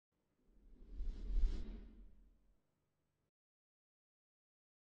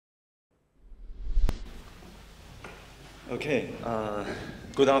Okay,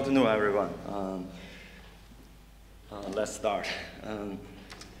 good afternoon, everyone. Let's start. I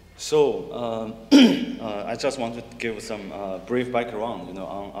just want to give some brief background,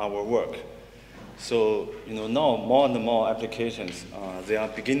 on our work. So, now more and more applications, they are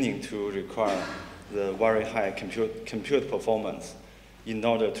beginning to require the very high compute performance in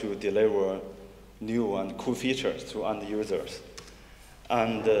order to deliver new and cool features to end users.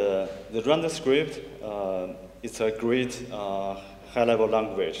 And the Renderscript, it's a great high-level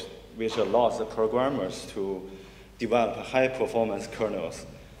language which allows the programmers to develop high-performance kernels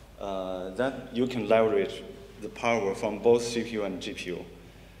that you can leverage the power from both CPU and GPU.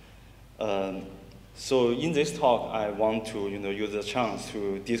 So in this talk, I want to use the chance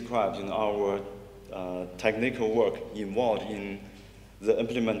to describe our technical work involved in the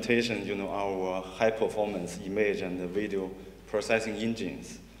implementation our high-performance image and video processing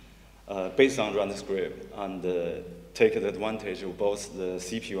engines based on Renderscript and take the advantage of both the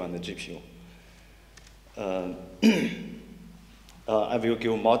CPU and the GPU. I will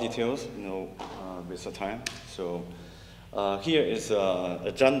give more details, with the time. So here is an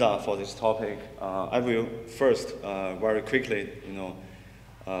agenda for this topic. I will first, very quickly,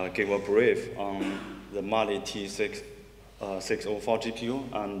 give a brief on the Mali T6 604 GPU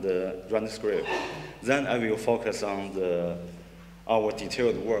and the Renderscript. Then I will focus on our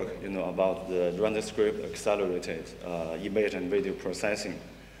detailed work, about the Renderscript accelerated image and video processing.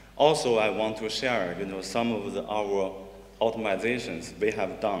 Also, I want to share, some of our optimizations we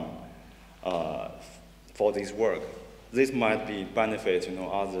have done for this work. This might be benefit,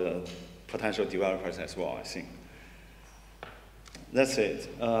 other potential developers as well, I think. That's it.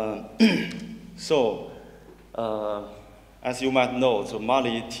 As you might know, the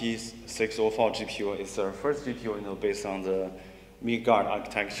Mali T604 GPU is the first GPU, based on the mid-guard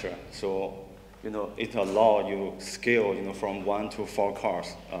architecture. So, it allows you scale, from 1 to 4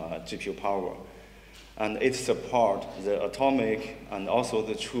 cores GPU power. And it supports the atomic and also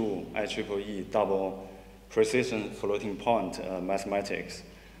the true IEEE double precision floating point mathematics.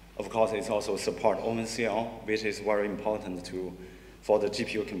 Of course, it also supports OpenCL, which is very important for the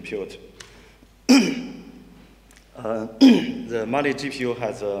GPU compute. The Mali GPU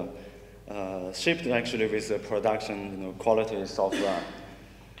has shipped actually with the production quality software.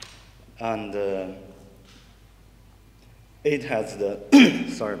 And it has the,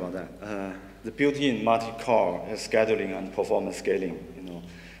 sorry about that, the built-in multi-core scheduling and performance scaling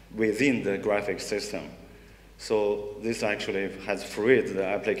within the graphics system. So this actually has freed the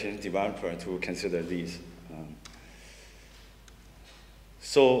application developer to consider these.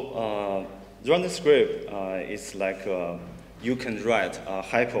 Renderscript is like you can write a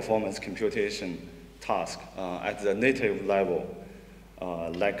high-performance computation task at the native level,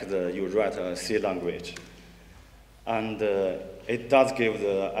 like you write a C language. And it does give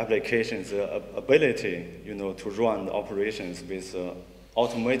the applications the ability, to run the operations with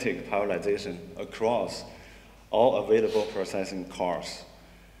automatic parallelization across all available processing cores.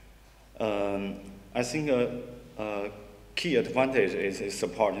 I think a key advantage is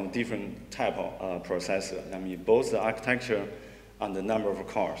supporting different type of processor. I mean, both the architecture and the number of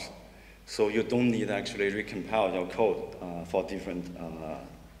cores. So you don't need to actually recompile your code for different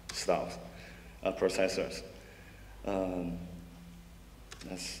stuff, processors.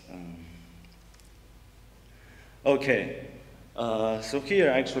 Okay. So here,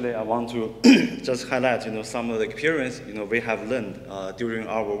 actually, I want to just highlight, some of the experience, we have learned during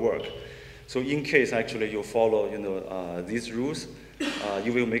our work. So in case, actually, you follow, these rules,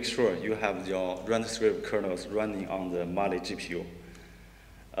 you will make sure you have your Renderscript kernels running on the Mali GPU.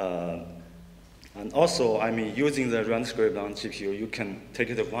 And also, I mean, using the Renderscript on GPU, you can take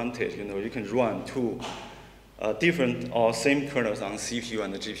advantage, you can run two different or same kernels on CPU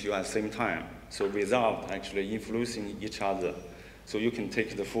and the GPU at the same time. So without actually influencing each other. So you can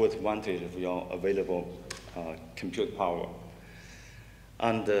take the full advantage of your available compute power.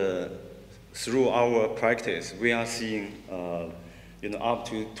 And through our practice, we are seeing up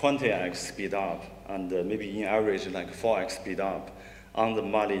to 20x speed up and maybe in average like 4x speed up on the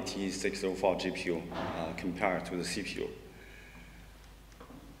Mali T604 GPU compared to the CPU.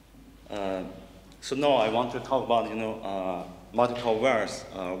 So now I want to talk about multiple ways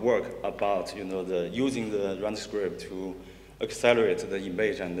work about using the Renderscript to accelerate the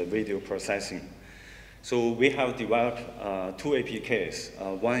image and the video processing. So we have developed two APKs.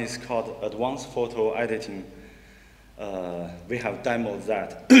 One is called Advanced Photo Editing. We have demoed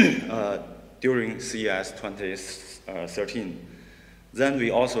that during CES 2013. Then we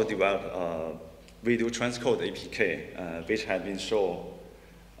also developed a video transcode APK, which had been shown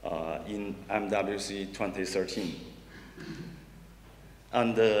in MWC 2013.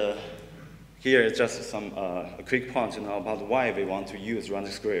 And here is just some a quick point, about why we want to use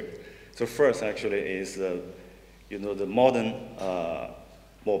Renderscript. So first, actually, is the modern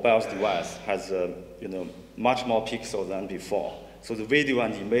mobile device has much more pixels than before. So the video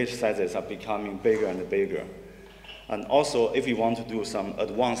and image sizes are becoming bigger and bigger. And also, if you want to do some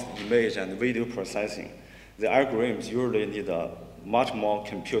advanced image and video processing, the algorithms usually need much more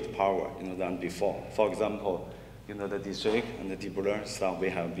compute power than before. For example, the Deshake and the deblur stuff we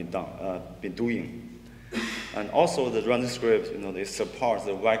have been doing. And also the Renderscript, they support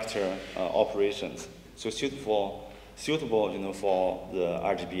the vector operations. So suitable, for the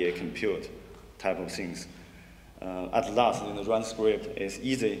RGBA compute type of things. At last, the Renderscript is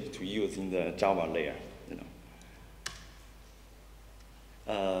easy to use in the Java layer.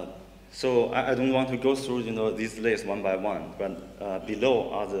 So I don't want to go through these lists one by one, but below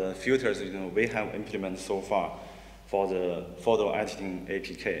are the filters we have implemented so far for the photo editing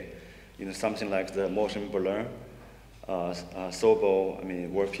APK. Something like the MotionBlur,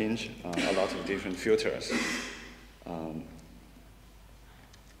 WhirlPinch, a lot of different filters.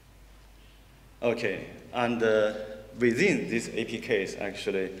 Okay, and within these APKs,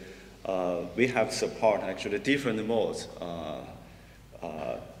 actually, we have support different modes.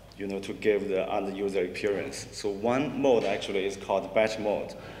 To give the end user experience. So one mode actually is called batch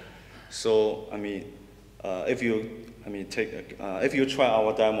mode. So if you try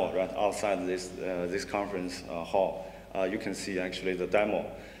our demo right outside this conference hall, you can see actually the demo.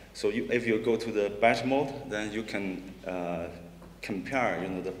 So if you go to the batch mode, then you can compare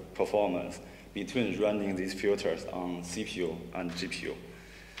the performance between running these filters on CPU and GPU.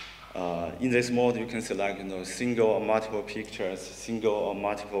 In this mode, you can select single or multiple pictures, single or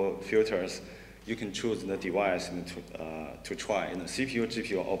multiple filters. You can choose the device to try CPU,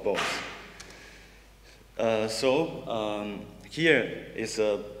 GPU, or both. Here is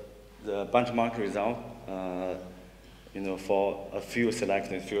the benchmark result for a few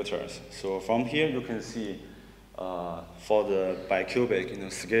selected filters. So from here, you can see for the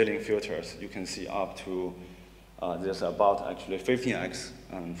bicubic scaling filters, you can see up to there's about actually 15x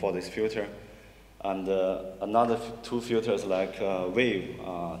for this filter. And another two filters like wave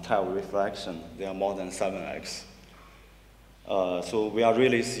tile reflection, they are more than 7x. So we are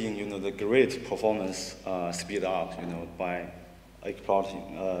really seeing the great performance speed up by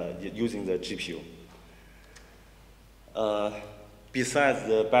exploiting using the GPU. Besides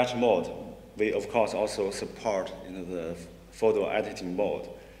the batch mode, we of course also support the photo editing mode.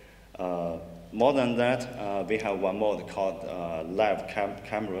 More than that, we have one mode called live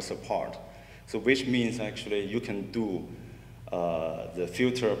camera support. So which means actually you can do the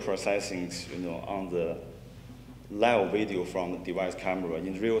filter processing on the live video from the device camera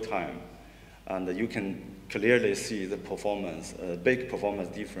in real time. And you can clearly see the performance, big performance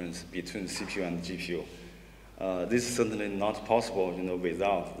difference between CPU and GPU. This is certainly not possible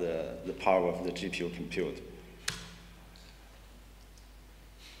without the power of the GPU compute.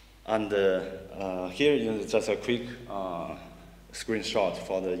 And here is just a quick screenshot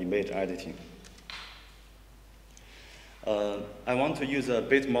for the image editing. I want to use a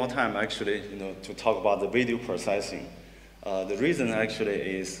bit more time actually to talk about the video processing. The reason actually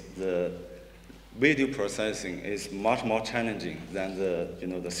is the video processing is much more challenging than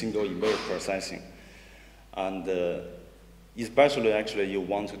the single image processing. And especially actually you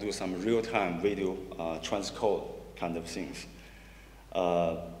want to do some real-time video transcode kind of things.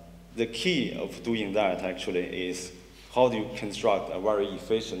 The key of doing that actually is how do you construct a very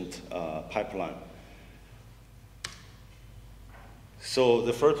efficient pipeline. So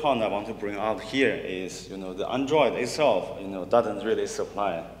the first point I want to bring out here is the Android itself doesn't really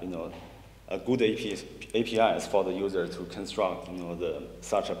supply a good APIs for the user to construct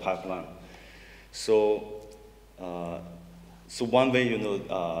such a pipeline. So one way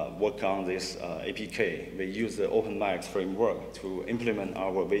work on this APK, we use the OpenMax framework to implement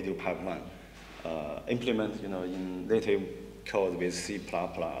our video pipeline. Implement in native code with C++.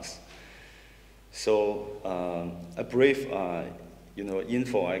 So a brief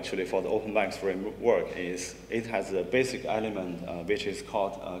info actually for the OpenMax framework is it has a basic element which is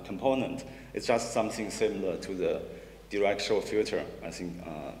called component. It's just something similar to the direct show filter. I think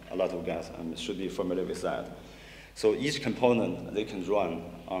a lot of guys should be familiar with that. So each component, they can run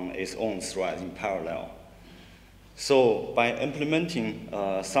on its own thread in parallel. So by implementing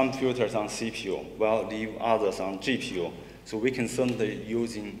some filters on CPU, while leave others on GPU, so we can certainly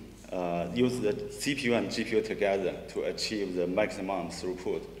use the CPU and GPU together to achieve the maximum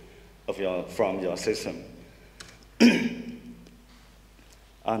throughput from your system.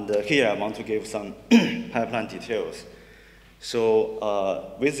 And here I want to give some pipeline details.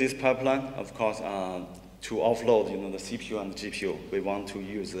 So with this pipeline, of course, to offload the CPU and the GPU, we want to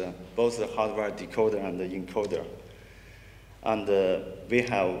use both the hardware decoder and the encoder. And we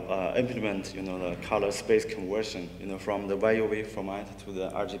have implement the color space conversion from the YUV format to the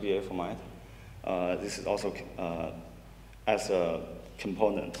RGBA format. This is also as a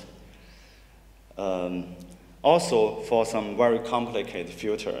component. Also, for some very complicated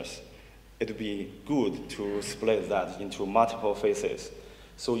filters, it would be good to split that into multiple phases,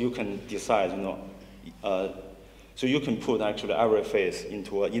 so you can decide, so you can put actually every phase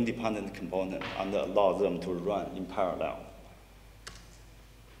into an independent component and allow them to run in parallel.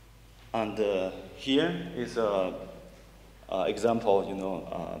 And here is a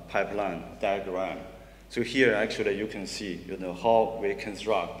example, pipeline diagram. So here, actually, you can see, how we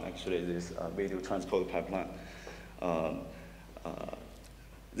construct actually this video transport pipeline.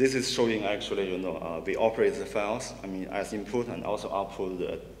 This is showing actually, we operate the files, as input and also output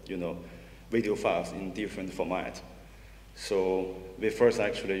the, video files in different formats. So we first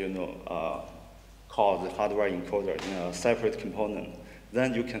actually, call the hardware encoder in a separate component.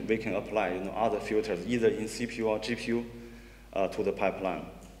 Then we can apply, other filters either in CPU or GPU to the pipeline.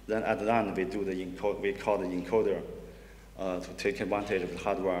 Then at the end, we do the we call the encoder to take advantage of the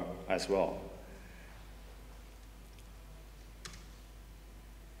hardware as well.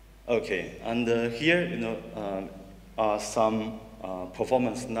 Okay, and here, are some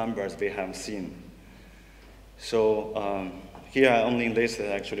performance numbers we have seen. So here I only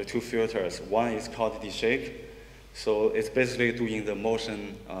listed actually 2 filters. One is called Deshake. So it's basically doing the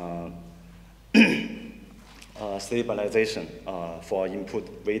motion stabilization for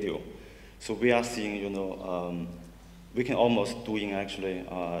input video. So we are seeing, we can almost doing actually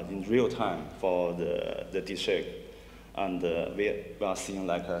in real time for the Deshake. And we are seeing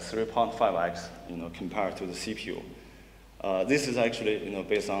like a 3.5x, compared to the CPU. This is actually,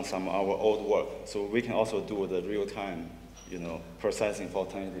 based on some of our old work. So we can also do the real time, processing for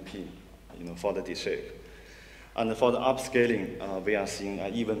 1080p, for the Deshake. And for the upscaling, we are seeing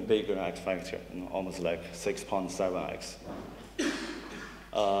an even bigger X factor, almost like 6.7x.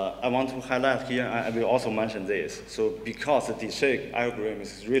 I want to highlight here, I will also mention this. So because the Deshake algorithm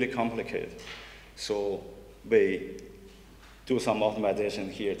is really complicated, so we do some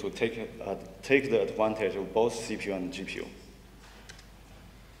optimization here to take the advantage of both CPU and GPU.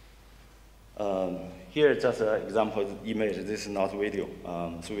 Here is just an example of the image. This is not video,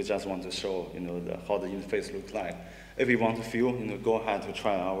 so we just want to show, how the interface looks like. If you want to feel, go ahead to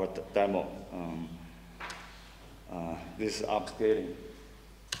try our demo. This is upscaling.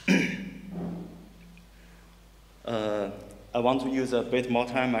 I want to use a bit more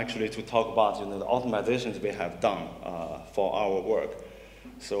time actually to talk about, the optimizations we have done for our work.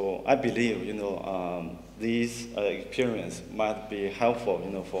 So I believe, this experience might be helpful,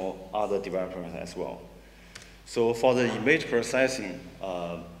 for other developers as well. So for the image processing,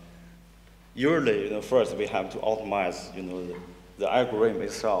 usually, first we have to optimize, the algorithm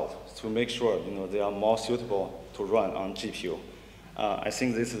itself to make sure, they are more suitable to run on GPU. I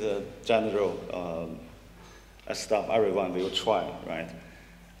think this is a general stuff everyone will try, right?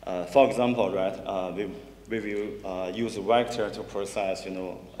 For example, right, we will use a vector to process,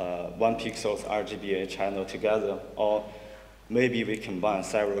 1 pixel's RGBA channel together, or maybe we combine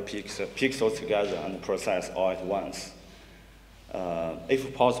several pixels together and process all at once.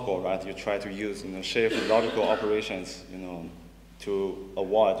 If possible, right, you try to use, shift logical operations, to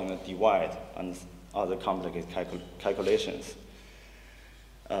avoid, divide and other complicated calculations.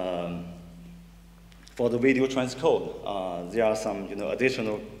 For the video transcode, there are some,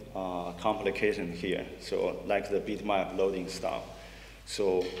 additional complications here. So like the bitmap loading stuff.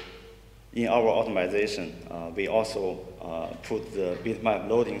 So in our optimization, we also put the bitmap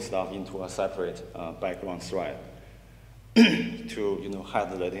loading stuff into a separate background thread to,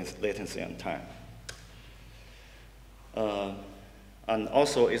 hide the latency and time. And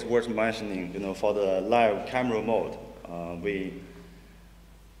also it's worth mentioning, for the live camera mode, we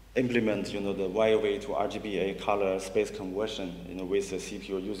implement, the YOV to RGBA color space conversion, with the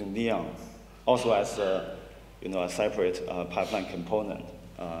CPU using neon, also as a, a separate pipeline component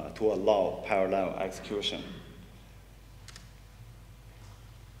to allow parallel execution.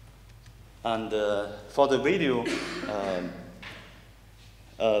 And for the video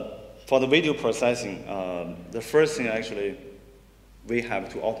processing, the first thing actually we have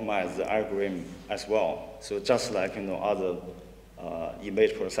to optimize the algorithm as well. So just like other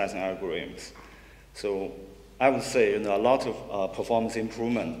image processing algorithms. So I would say a lot of performance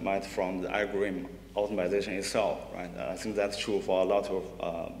improvement might from the algorithm optimization itself, right? I think that's true for a lot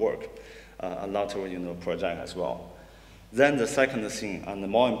of work, a lot of projects as well. Then the second thing, and the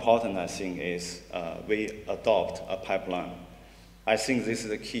more important, I think, is we adopt a pipeline. I think this is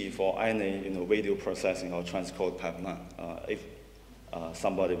the key for any video processing or transcode pipeline. If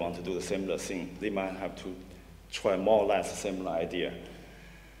somebody wants to do the similar thing, they might have to try more or less similar idea.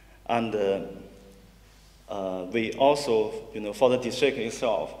 And we also, for the Deshake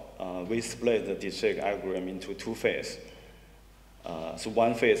itself, we split the Deshake algorithm into two phases. So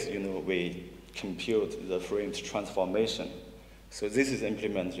one phase, we compute the frame transformation. So this is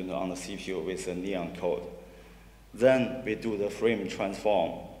implemented, on the CPU with the Neon code. Then we do the frame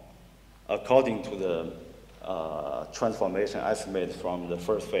transform according to the transformation estimate from the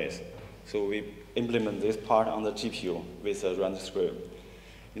first phase. So we implement this part on the GPU with the Renderscript.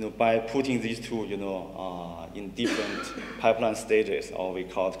 By putting these two, in different pipeline stages, or we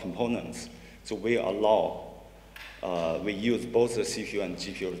call it components, so we allow, we use both the CPU and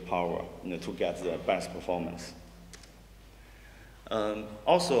GPU power, to get the best performance.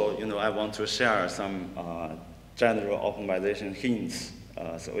 Also, I want to share some general optimization hints.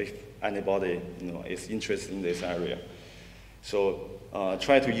 So if anybody, is interested in this area, so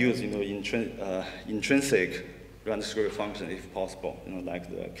try to use, intrinsic Renderscript function if possible, like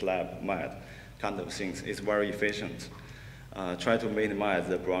the collab mat kind of things. It's very efficient. Try to minimize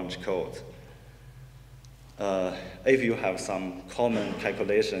the branch code. If you have some common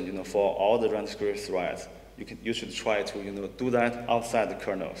calculation, for all the Renderscript threads, you should try to, do that outside the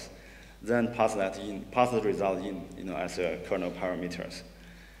kernels. Then pass the result in, as kernel parameters.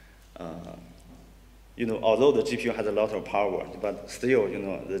 Although the GPU has a lot of power, but still,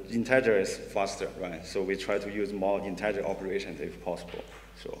 the integer is faster, right? So we try to use more integer operations if possible.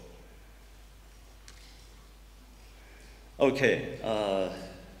 Okay,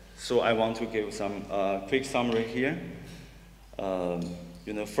 so I want to give some quick summary here.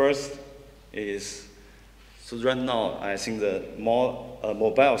 First is, so right now, I think the more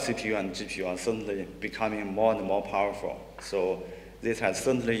mobile CPU and GPU are certainly becoming more and more powerful. So this has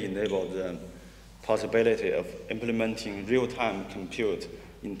certainly enabled the possibility of implementing real-time compute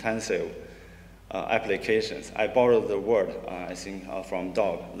intensive applications. I borrowed the word, I think, from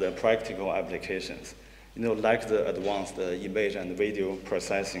Doug, the practical applications. Like the advanced image and video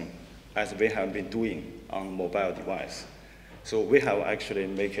processing, as we have been doing on mobile device. So we have actually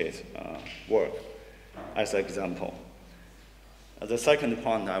make it work as an example. The second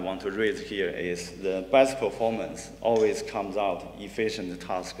point I want to raise here is the best performance always comes out efficient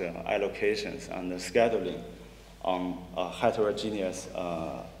task allocations and scheduling on a heterogeneous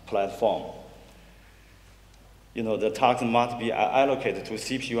platform. The tasks must be allocated to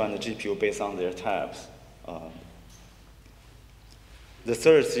CPU and GPU based on their tabs. The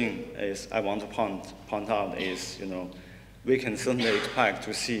third thing is I want to point out is, we can certainly expect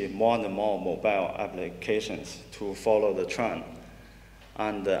to see more and more mobile applications to follow the trend.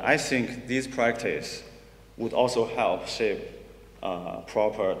 And I think this practice would also help shape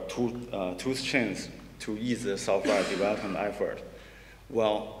proper tools chains to ease the software development effort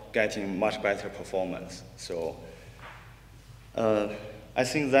while getting much better performance. So I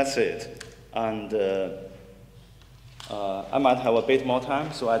think that's it. And I might have a bit more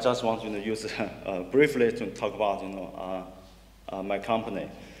time, so I just want to use briefly to talk about my company.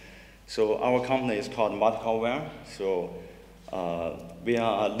 So our company is called MotionBlur. So we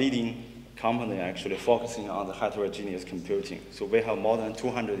are a leading company actually focusing on the heterogeneous computing. So we have more than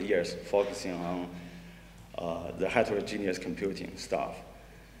 200 years focusing on the heterogeneous computing stuff.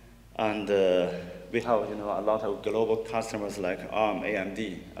 And we have a lot of global customers like ARM,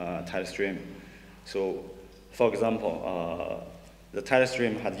 AMD, Telestream. So for example, the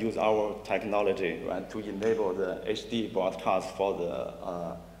Telestream had used our technology, right, to enable the HD broadcast for the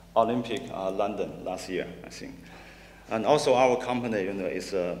Olympic London last year, I think. And also our company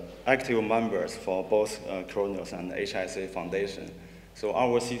is active members for both kernels and HSA Foundation. So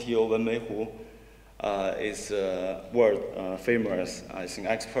our CTO, Wenmei Hu, is world famous, I think,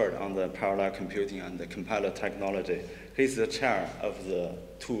 expert on the parallel computing and the compiler technology. He's the chair of the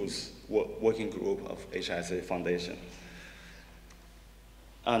tools working group of HSA Foundation.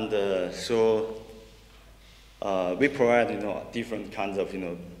 And so we provide different kinds of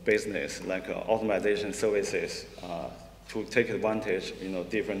business like optimization services to take advantage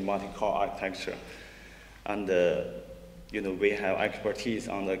different multi-core architecture. And we have expertise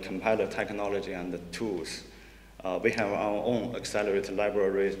on the compiler technology and the tools. We have our own accelerator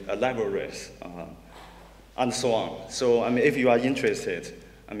libraries, and so on. So if you are interested,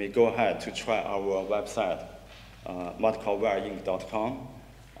 go ahead to try our website, MotionBlur.com,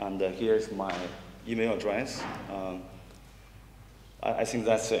 and here's my email address. I think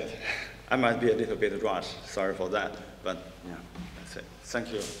that's it. I might be a little bit rushed. Sorry for that. But yeah, that's it.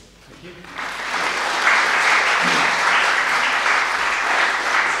 Thank you. Thank you.